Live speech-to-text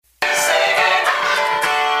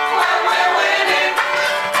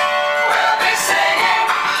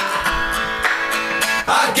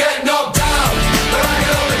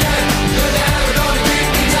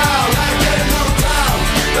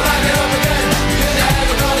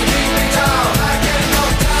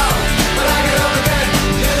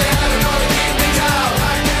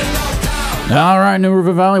All right, New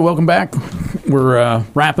River Valley, welcome back. We're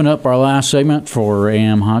wrapping up our last segment for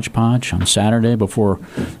AM Hodgepodge on Saturday before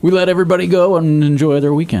we let everybody go and enjoy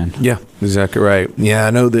their weekend. Yeah, exactly right. Yeah, I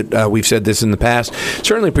know that we've said this in the past.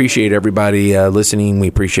 Certainly appreciate everybody listening. We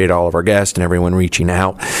appreciate all of our guests and everyone reaching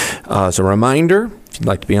out. As a reminder, if you'd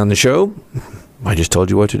like to be on the show, I just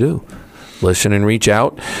told you what to do. Listen and reach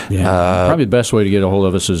out. Yeah, probably the best way to get a hold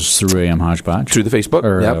of us is through AM Hodgepodge. Through the Facebook?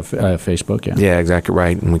 Or Facebook, yeah. Yeah, exactly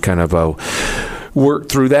right. And we kind of work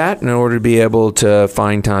through that in order to be able to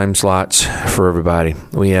find time slots for everybody.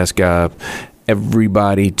 We ask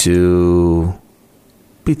everybody to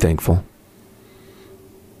be thankful.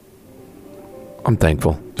 I'm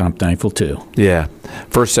thankful. I'm thankful, too. Yeah.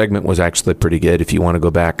 First segment was actually pretty good. If you want to go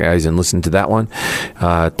back, guys, and listen to that one,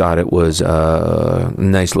 I thought it was a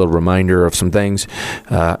nice little reminder of some things.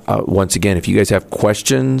 Once again, if you guys have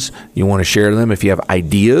questions, you want to share them, if you have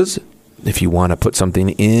ideas, if you want to put something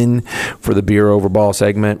in for the Beer Over Ball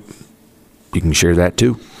segment, you can share that,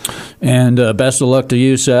 too. And best of luck to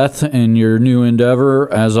you, Seth, in your new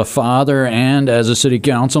endeavor as a father and as a city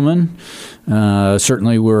councilman.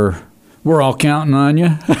 Certainly, we're all counting on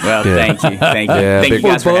you. Well, thank you. Thank you. Yeah, thank you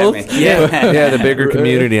guys for having me. Yeah, the bigger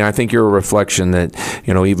community. I think you're a reflection that,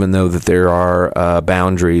 even though that there are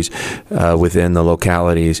boundaries within the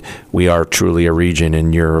localities, we are truly a region,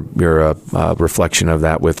 and you're a reflection of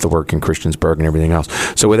that with the work in Christiansburg and everything else.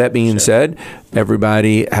 So with that being said,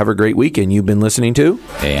 everybody have a great weekend. You've been listening to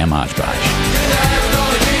AM Hodgepodge.